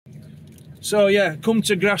So yeah, come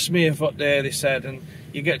to Grasmere for day, they said, and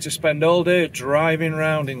you get to spend all day driving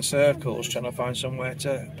round in circles trying to find somewhere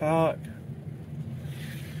to park.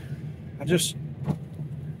 I just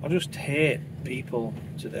hate people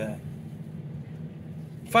today.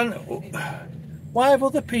 Why have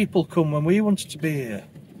other people come when we wanted to be here?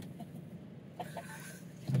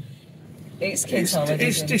 It's kids'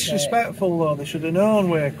 holidays. It's disrespectful though, they should have known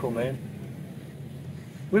we're coming.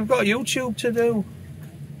 We've got YouTube to do.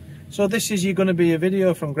 So this is going to be a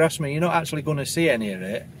video from Grasmere. You're not actually going to see any of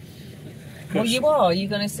it. Well, you are. You're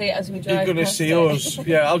going to see it as we drive. You're going to see us.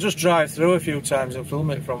 Yeah, I'll just drive through a few times and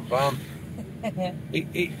film it from van.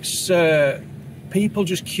 It's people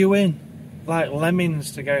just queuing like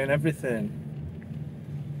lemmings to get in everything.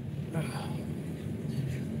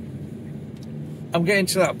 I'm getting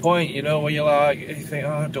to that point, you know, where you're like, you think,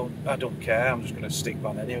 oh, I don't care. I'm just going to stick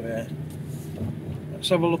van anyway. Let's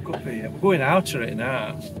have a look up here. We're going out of it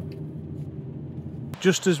now.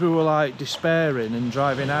 Just as we were like despairing and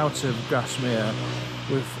driving out of Grasmere,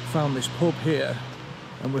 we've found this pub here,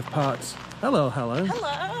 and we've parked. Hello, Helen.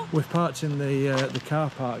 Hello. We've parked in the car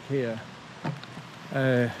park here,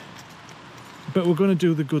 but we're going to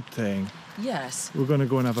do the good thing. Yes. We're going to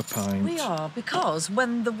go and have a pint. We are, because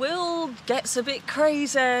when the world gets a bit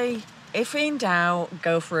crazy, if in doubt,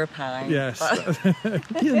 go for a pint. Yes.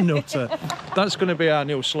 You nutter. That's going to be our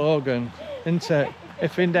new slogan, isn't it?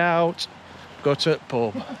 If in doubt, go to the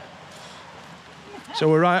pub. So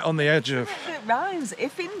we're right on the edge of... It rhymes.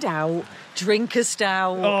 If in doubt, drink a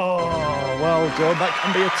stout. Oh, well done. That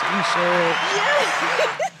can be a t-shirt.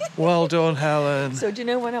 Yeah. Well done, Helen. So do you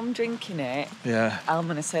know when I'm drinking it? Yeah. I'm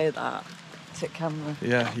going to say that to camera.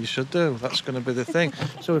 Yeah, you should do. That's going to be the thing.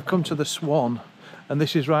 So we've come to the Swan, and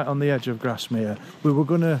this is right on the edge of Grasmere. We were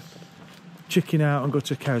going to chicken out and go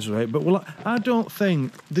to Keswick, but well, I don't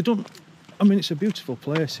think... They don't... I mean, it's a beautiful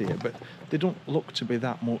place here, but they don't look to be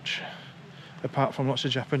that much, apart from lots of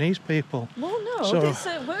Japanese people. Well, no, so, there's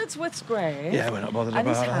Wordsworth's grave. Yeah, we're not bothered and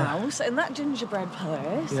about his that. house, and that gingerbread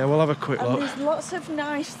place. Yeah, we'll have a quick and look. There's lots of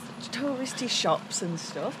nice touristy shops and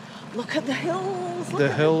stuff. Look at the hills.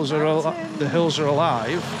 The hills are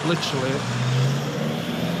alive, literally.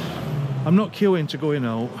 I'm not queuing to go in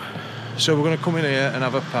out, so we're going to come in here and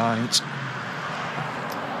have a pint.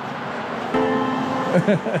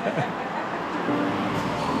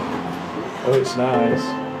 Oh, it's nice.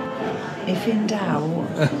 If in doubt,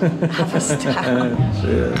 have a stout.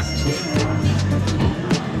 Cheers.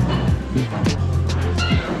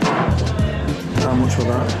 How much was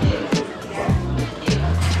that?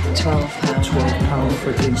 £12. £12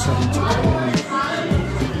 freaking 70.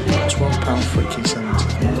 £12 freaking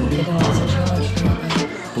 70.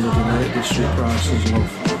 Bloody Lake District prices,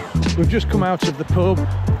 love. We've just come out of the pub.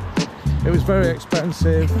 It was very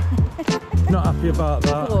expensive. Not happy about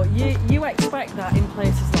that. Well, you expect that in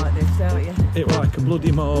places like this, don't you? It was like a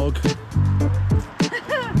bloody morgue.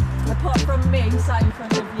 Apart from me sat in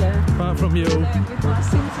front of you. Apart from you. With my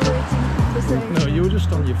scintillating conversation. No, you were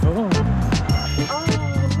just on your phone. Oh,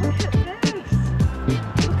 look at this.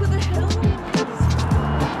 Look at the hills.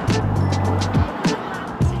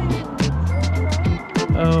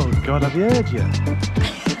 Oh God, have you heard yet?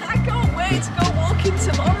 I can't wait to go walking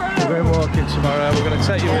tomorrow. We're going walking tomorrow. We're going to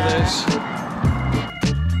take you with us.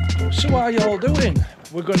 So what are you all doing?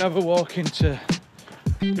 We're going to have a walk into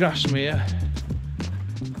Grasmere.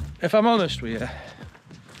 If I'm honest with you,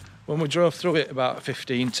 when we drove through it about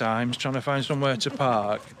 15 times trying to find somewhere to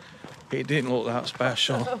park, it didn't look that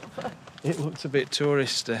special. It looked a bit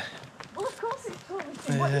touristy. Well, of course it's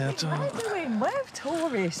touristy. Yeah, What do you think we're doing? We're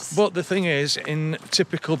tourists. But the thing is, in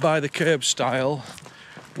typical by the curb style,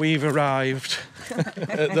 we've arrived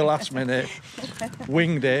at the last minute,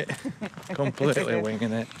 winged it, completely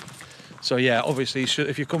winging it. So yeah, obviously,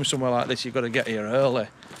 if you come somewhere like this, you've got to get here early.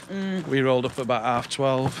 We rolled up about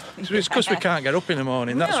 12:30. So it's because we can't get up in the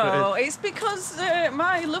morning. That's no, what it's because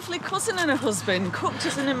my lovely cousin and her husband cooked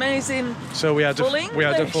us an amazing So we had full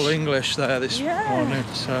a full English there this morning,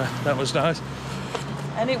 so that was nice.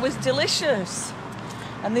 And it was delicious.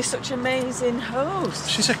 And they're such amazing hosts.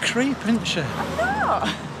 She's a creep, isn't she? No.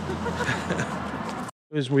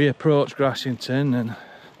 As we approach Grassington and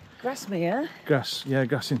Grasmere.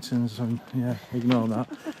 Grassington's yeah, ignore that.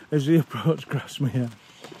 As we approach Grasmere.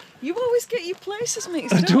 You always get your places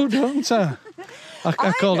mixed I up. do, don't I?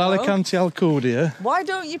 I called know. Alicante Alcudia. Why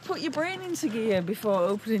don't you put your brain into gear before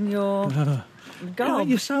opening your gob?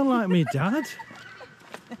 You sound like me dad.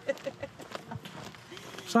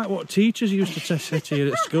 It's like what teachers used to say to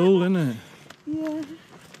you at school, isn't it? Yeah.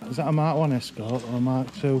 Is that a Mark 1 Escort or a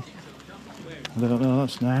Mark 2? I don't know,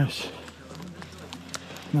 that's nice.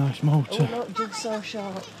 Nice motor. Oh look, jigsaw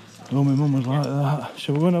sharp. Oh, my mum was like that.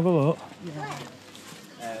 Shall we go and have a look? Yeah.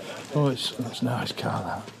 Oh, it's a nice car,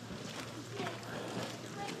 that.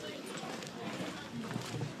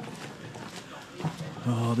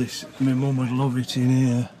 Oh, this, my mum would love it in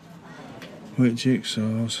here with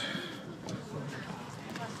jigsaws.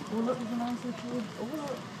 Oh, look, there's a nice little... Oh,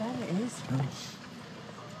 look, there it is. Oh.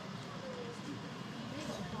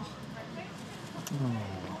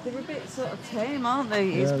 They're a bit sort of tame, aren't they?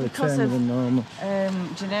 Yeah, It's they're because tamer of, than normal.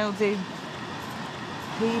 do you know, the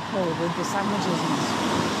people with the sandwiches and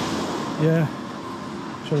stuff. Yeah.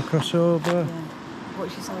 Shall we cross over? Yeah.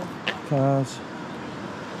 What she said. Cars.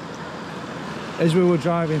 As we were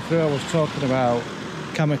driving through, I was talking about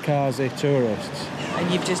kamikaze tourists.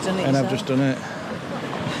 And you've just done it And yourself? I've just done it.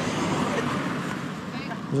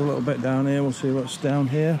 There's a little bit down here, we'll see what's down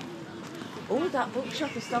here. Oh, that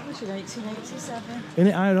bookshop established in 1887. Isn't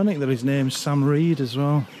it ironic that his name's Sam Reed as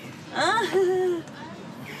well?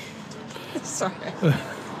 Sorry.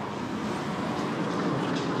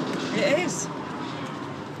 It is.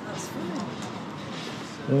 That's funny.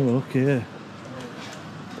 Oh, look here.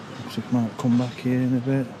 Looks like might come back here in a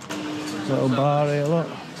bit. Little bar here, look.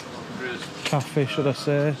 Cafe, should I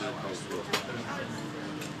say.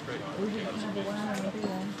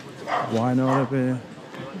 Wine or a beer.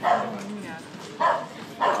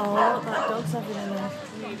 Oh, look, that dog's having a nap.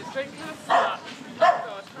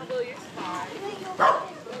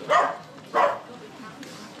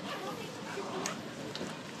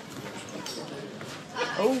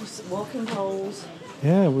 Oh, walking poles.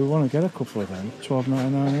 Yeah, we want to get a couple of them.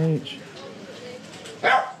 $12.99 each.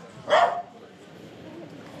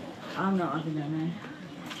 I'm not having any.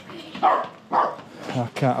 I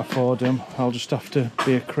can't afford them. I'll just have to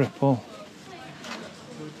be a cripple.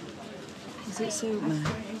 Does it suit me?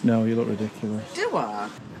 No, you look ridiculous. Do I?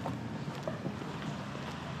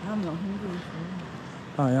 I'm not hungry.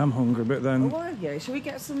 I am hungry, but then... Oh, are you? Shall we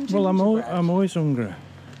get some Well, gingerbread? I'm always hungry.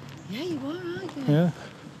 Yeah, you are, aren't you? Yeah.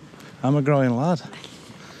 I'm a growing lad.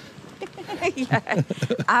 Yeah,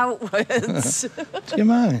 outwards. Do you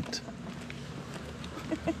mind?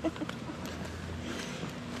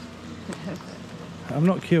 I'm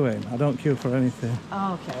not queuing. I don't queue for anything.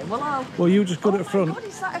 Okay, well I'll... Well, you just go Oh at the front. my God,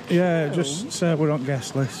 is that a queue? Yeah, just say we're on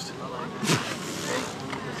guest list.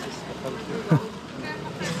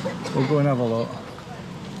 We'll go and have a look.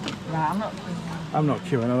 Right, I'm not queuing. I'm not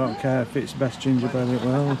queuing. I don't care if it's best gingerbread in the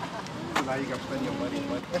world. Yeah,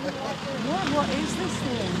 what is this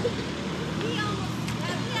thing? We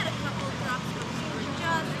had a couple of drops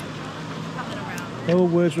just coming around. Oh,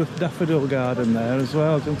 Wordsworth Daffodil Garden there as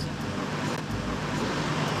well.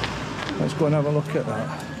 Let's go and have a look at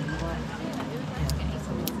that.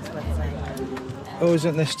 Oh,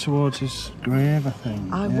 isn't this towards his grave, I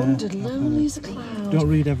think? I Yeah, wondered, I lonely as a think. cloud. Don't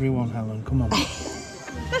read everyone, Helen. Come on.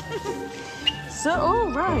 So,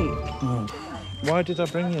 oh, right. Oh. Why did I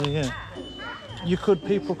bring you here?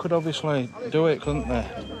 People could obviously do it, couldn't they?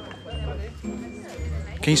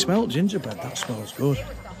 Can you smell gingerbread? That smells good.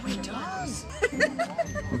 Oh, it does.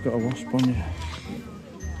 You've got a wasp on you.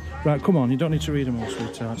 Right, come on, you don't need to read them all,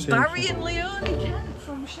 sweetheart. Seriously. Barry and Leonie Kent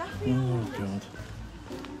from Sheffield. Oh, God.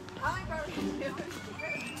 Hi, Barry.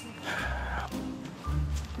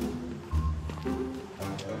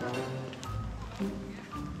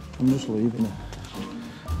 I'm just leaving her.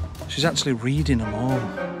 She's actually reading them all.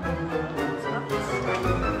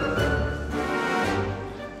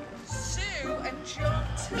 Sue and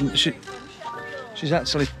John. She's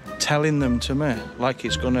actually telling them to me, like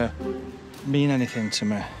it's going to mean anything to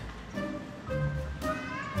me.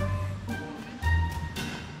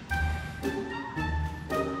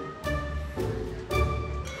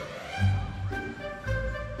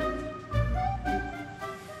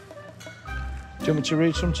 Do you want me to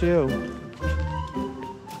read some to you?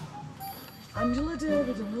 Angela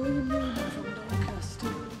David and William Newman from Doncaster.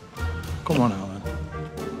 Come on, Alan.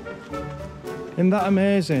 Isn't that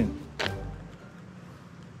amazing?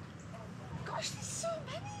 Gosh, there's so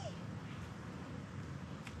many.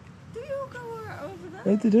 Do you all go right over there?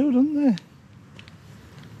 Yeah, they do, don't they?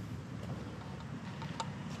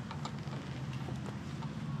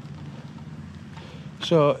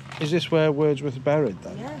 So, is this where Wordsworth's buried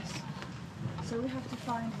then? Yes. So we have to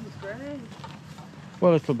find his grave.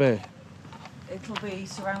 Well, it'll be. It'll be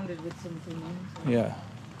surrounded with something, won't it? Yeah.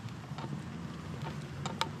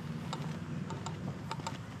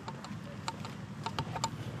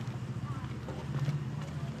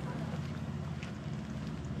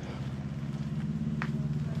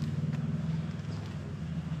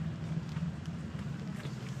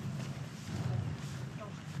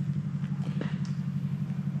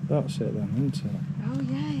 That's it then, isn't it? Oh,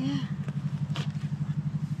 yeah, yeah.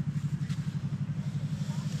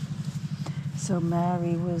 So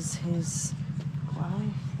Mary was his wife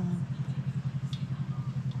then.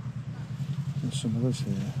 There's some others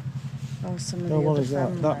here. Oh, some of Oh, the what other is that?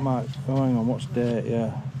 family. That might... Oh, hang on, what's date?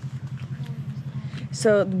 Yeah.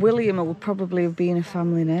 So William would probably have been a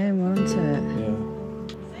family name, won't it? Yeah.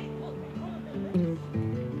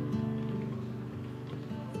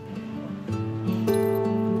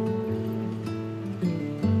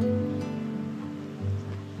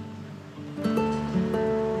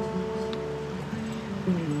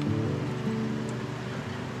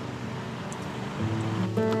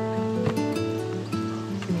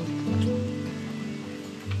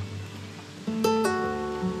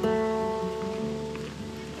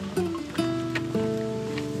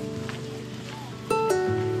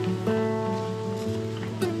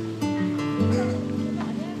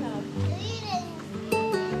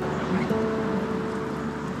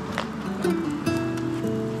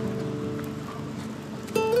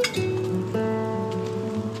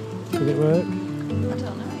 Did it work? I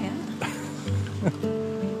don't know yet.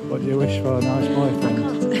 What do you wish for? A nice boyfriend? I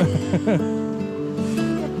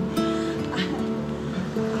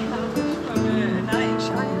wish for a knight in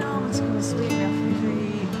shining armour to come and sweep me off my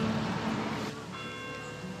feet.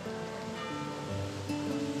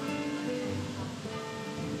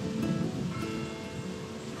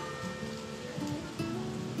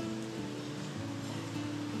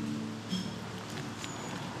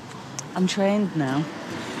 I'm trained now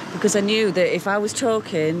because I knew that if I was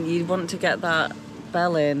talking, you'd want to get that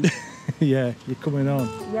bell in. Yeah, you're coming on.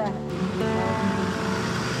 Yeah.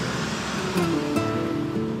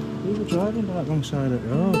 We were driving down that wrong side of the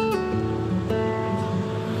road.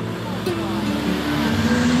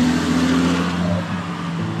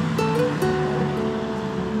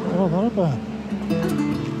 What all that about?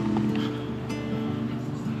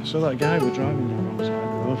 So that guy was driving down the wrong side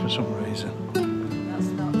of the road for some reason. That's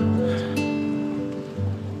not good.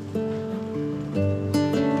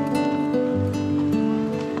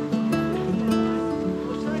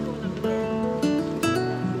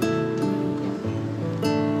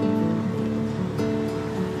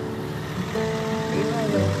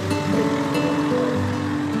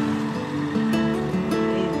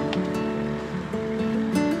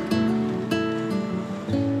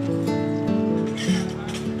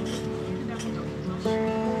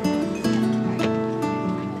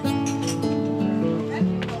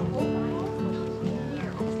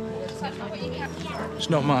 It's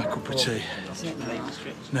not my cup of tea.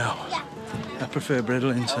 No. I prefer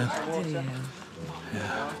Bridlington.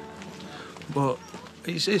 Yeah. But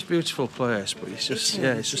it's a beautiful place, but it's just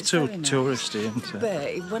it's just too very nice. touristy, isn't it?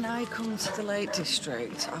 But when I come to the Lake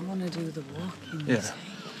District, I want to do the walking. Yeah.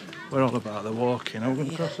 We're all about the walking. I'm going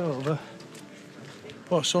to cross over.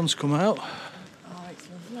 Oh, sun's come out. Oh, it's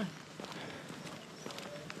lovely.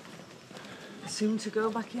 Soon to go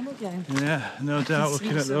back in again. Yeah, no doubt. see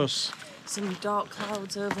Looking at some- those. Some dark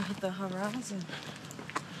clouds over the horizon.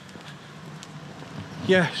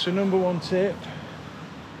 Yeah. So number one tip: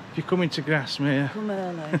 if you're coming to Grasmere, Come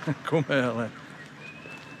early. come early.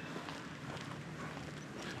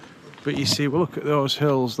 But you see, we look at those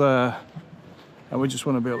hills there, and we just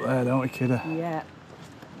want to be up there, don't we, kiddo? Yeah.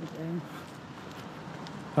 We do.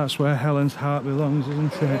 That's where Helen's heart belongs,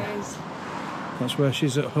 isn't it? It is. That's where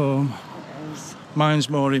she's at home. It is. Mine's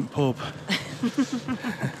more in pub.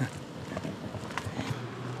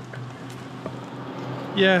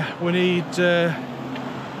 Yeah, we need... we'll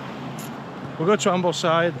go to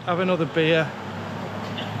Ambleside, have another beer,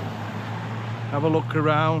 have a look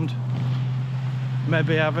around,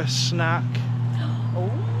 maybe have a snack.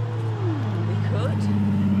 Oh, we could.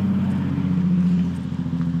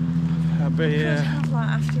 Have We could a, have like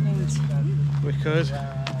afternoon tea. we could.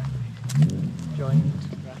 Joined.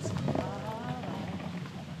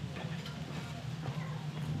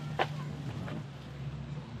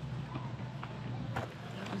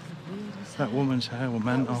 That woman's hair were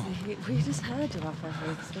That was mental. the weirdest hairdress I've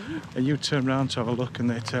ever seen. And you turned round to have a look and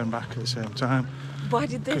they turned back at the same time. Why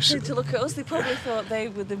did they 'Cause- say to look at us? They probably thought they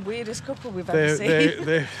were the weirdest couple we've ever seen.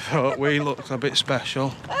 They thought we looked a bit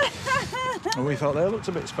special. And we thought they looked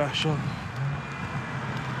a bit special.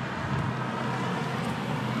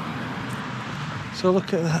 So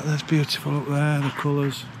look at that, that's beautiful up there, the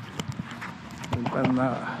colours. And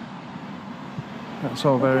that. That's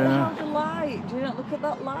all very Look at nice. how the light. Do you not look at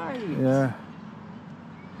that light? Yeah.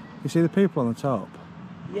 You see the people on the top?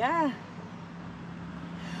 Yeah.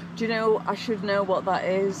 Do you know, I should know what that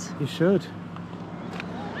is. You should.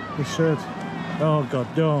 You should. Oh God,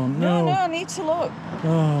 don't. No, I need to look.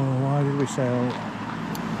 Oh, why did we say all?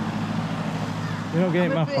 You're not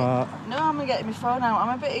getting I'm a my bit- part. No, I'm getting my phone out.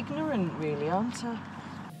 I'm a bit ignorant, really, aren't I?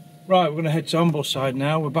 Right, we're going to head to Ambleside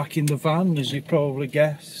now. We're back in the van, as you probably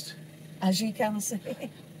guessed. As you can see.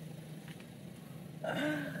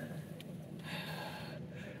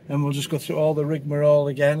 And we'll just go through all the rigmarole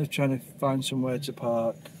again of trying to find somewhere to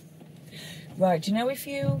park. Right, do you know, if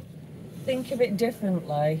you think of it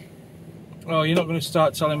differently... Oh, you're not going to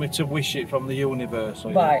start telling me to wish it from the universe,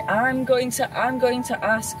 are you? Right, I'm going to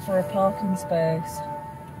ask for a parking space.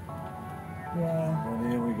 Yeah. Well,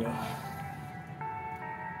 here we go.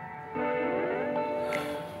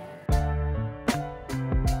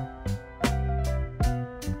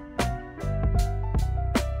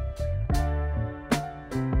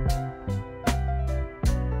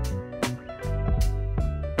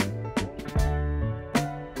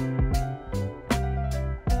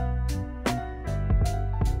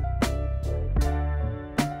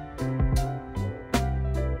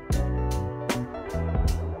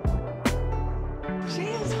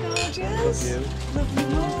 Cheers, gorgeous. Love you. Love you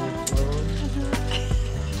more.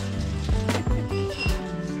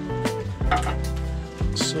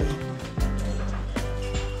 So,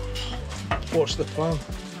 what's the plan?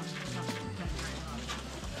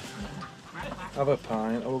 Have a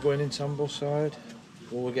pint. Are we going into Ambleside?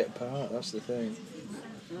 Will we get parked? That's the thing.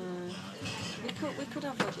 We could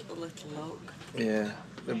have a little look. Yeah,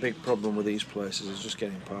 the big problem with these places is just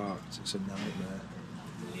getting parked. It's a nightmare.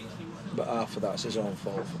 But half of that's his own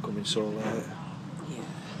fault for coming so late. Yeah.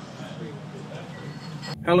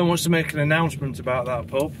 Helen wants to make an announcement about that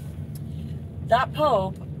pub. That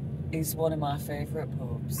pub is one of my favourite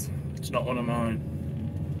pubs. It's not one of mine.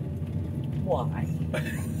 Why?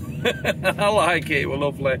 I like it. It was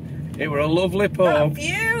lovely. It was a lovely That pub.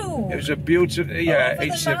 view! It was a beautiful. Yeah, Over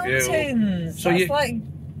it's the a view. mountains. So That's you- like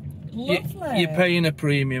lovely. You're paying a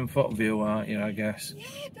premium for view, aren't you? I guess.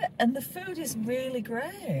 Yeah, and the food is really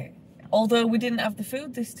great. Although we didn't have the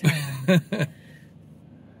food this time.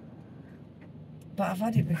 But I've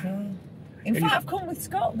had it before. In fact, I've come with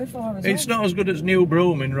Scott before as well. It's not as good as New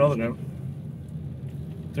Broome in Rotherham.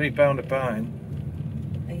 £3 a pint.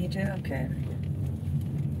 Are you joking?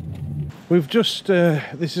 We've just,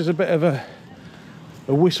 this is a bit of a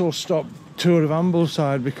whistle-stop tour of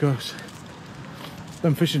Ambleside because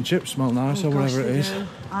them fish and chips smell nice, or whatever it is.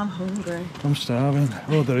 I'm hungry. I'm starving.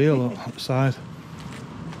 Oh, they're here, look, outside.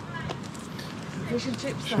 Fish and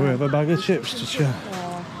chips. Shall we have a bag of chips to share?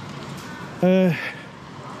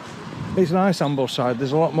 It's nice, Ambleside.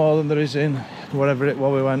 There's a lot more than there is in wherever it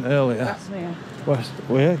was we went earlier. Grasmere. West,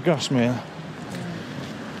 we're Grasmere.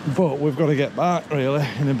 But we've got to get back, really,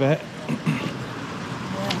 in a bit.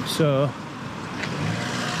 So,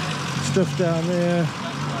 stuff down there,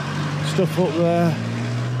 stuff up there,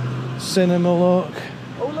 cinema look.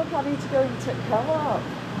 Oh look, I need to go to Co-op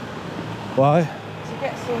Why? to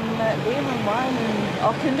get some beer and wine, and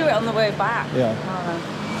I can do it on the way back. Yeah.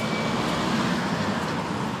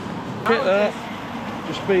 Bit there.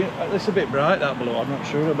 Just be, it's a bit bright that blue, I'm not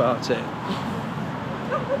sure about it.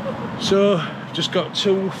 So, just got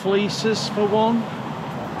 2 fleeces for one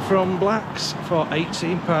from Blacks for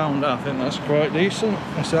 £18. I think that's quite decent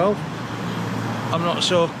myself. I'm not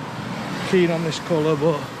so keen on this colour,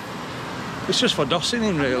 but it's just for dossing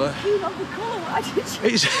in, really. Keen on the colour, why did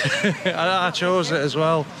you? It's I chose it as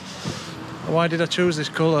well. Why did I choose this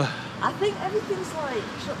colour? I think everything's like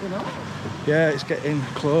shutting up. Yeah, it's getting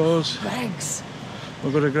close. Greg's.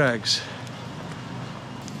 We'll go to Greg's.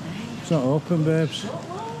 It's not open, babes.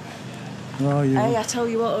 No, you. Hey, I tell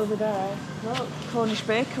you what, over there, look, Cornish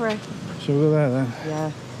Bakery. So we'll go there then.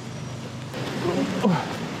 Yeah.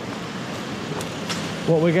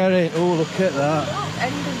 What we getting? Oh, look at that. Look,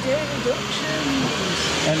 end of day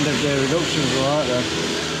reductions. End of day reductions, right then.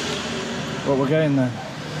 What we're getting then?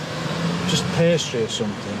 Just pastry or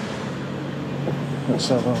something. Let's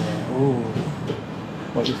have a look. Ooh.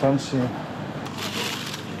 What do you fancy?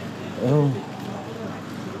 Oh.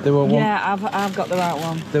 They were one. Yeah, I've got the right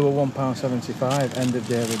one. They were £1.75. End of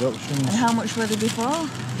day reductions. And how much were they before?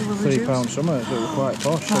 They were reduced. £3 something. So it was quite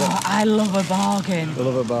posh. Oh, I love a bargain. I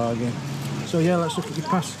love a bargain. So yeah, let's look at your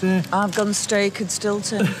pasta. I've gone steak and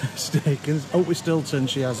Stilton. Steak and oh, with Stilton,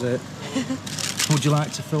 she has it. Would you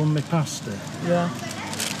like to film me pasta? Yeah.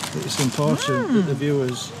 It's important that the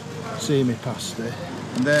viewers see me pasta.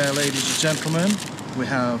 And there, ladies and gentlemen, we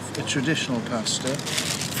have a traditional pasta.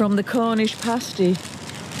 From the Cornish pasty.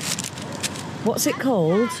 What's it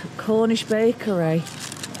called? Cornish Bakery.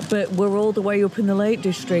 But we're all the way up in the Lake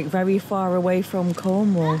District, very far away from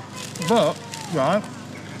Cornwall. But, right,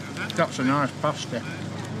 that's a nice pasta.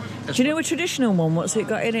 Do you know a traditional one? What's it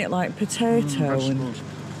got in it? Like potato and...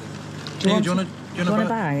 Do you want a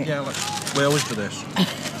bite? Yeah, we always do this.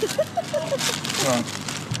 Right.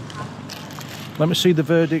 Let me see the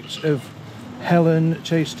verdict of Helen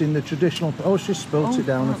tasting the traditional... Oh, she spilt it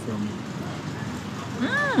down her front.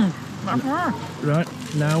 Right,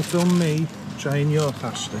 now film me trying your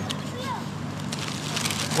pasty.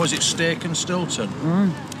 Was it steak and Stilton?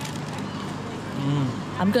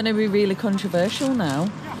 I'm going to be really controversial now.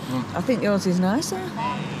 I think yours is nicer.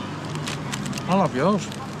 I'll have yours.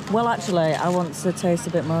 Well, actually, I want to taste a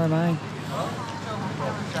bit more of mine.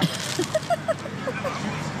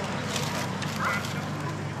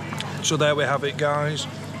 So there we have it, guys.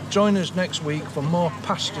 Join us next week for more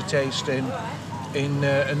pasta tasting in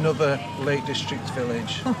another Lake District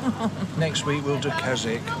village. Next week we'll do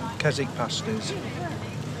Keswick pasties.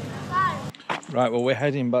 Right, well, we're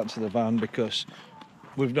heading back to the van because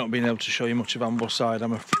we've not been able to show you much of Ambleside.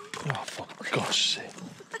 Oh, for God's sake.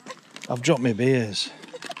 I've dropped my beers.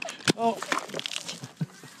 Oh.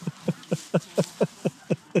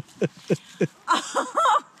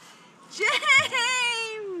 Oh,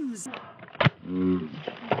 James!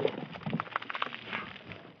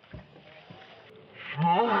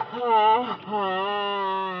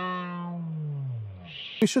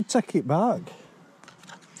 We should take it back.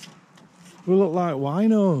 We look like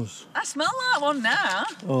winos. I smell like one now.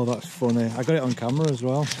 Oh, that's funny. I got it on camera as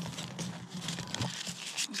well.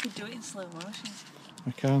 You could do it in slow motion.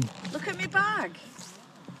 I can. Look at my bag.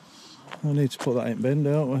 I need to put that in bin,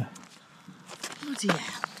 don't we? Bloody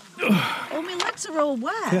hell. Oh, my legs are all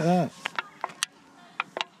wet. Get that.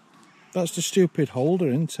 That's the stupid holder,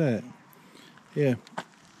 isn't it? Yeah.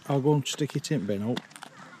 I'll go and stick it in bin. Oh,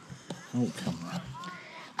 camera.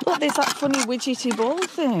 Look, there's that funny widgety ball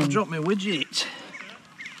thing. Drop my widget.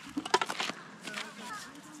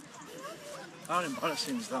 How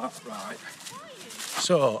embarrassing is that, right?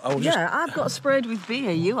 So, I was just... Yeah, I've got sprayed with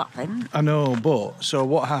beer, you haven't. I know, but, so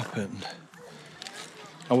what happened?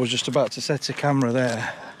 I was just about to set a camera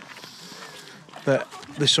there. But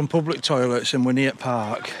there's some public toilets in Winniett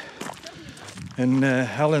Park. And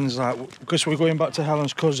Helen's like, because we're going back to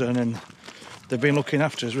Helen's cousin and they've been looking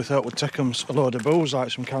after us, we thought we'd take them a load of booze, like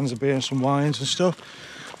some cans of beer and some wines and stuff.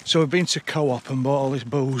 So we've been to Co-op and bought all this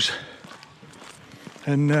booze.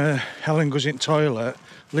 And Helen goes in toilet,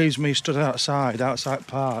 leaves me stood outside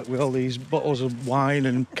park with all these bottles of wine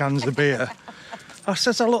and cans of beer. I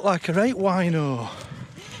says, I look like a right wino.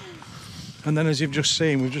 And then, as you've just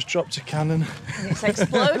seen, we've just dropped a cannon. And it's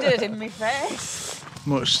exploded in my face.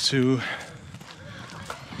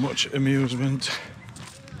 Much amusement.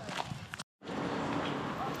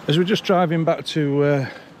 As we're just driving back to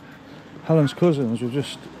Helen's cousins, we've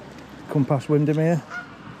just come past Windermere.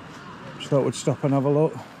 Just thought we'd stop and have a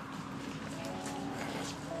look.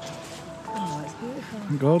 Oh, it's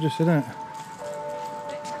beautiful. Gorgeous, isn't it?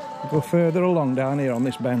 We'll go further along down here on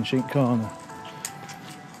this bench in corner.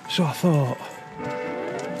 So I thought,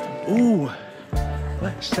 ooh,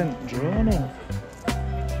 let's send drone up.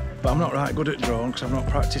 But I'm not right good at drone because I've not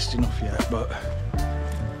practiced enough yet, but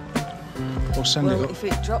we'll send it up. If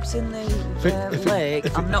it drops in the lake,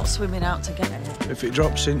 I'm not swimming out to get it. If it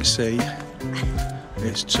drops in sea,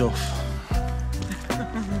 it's tough.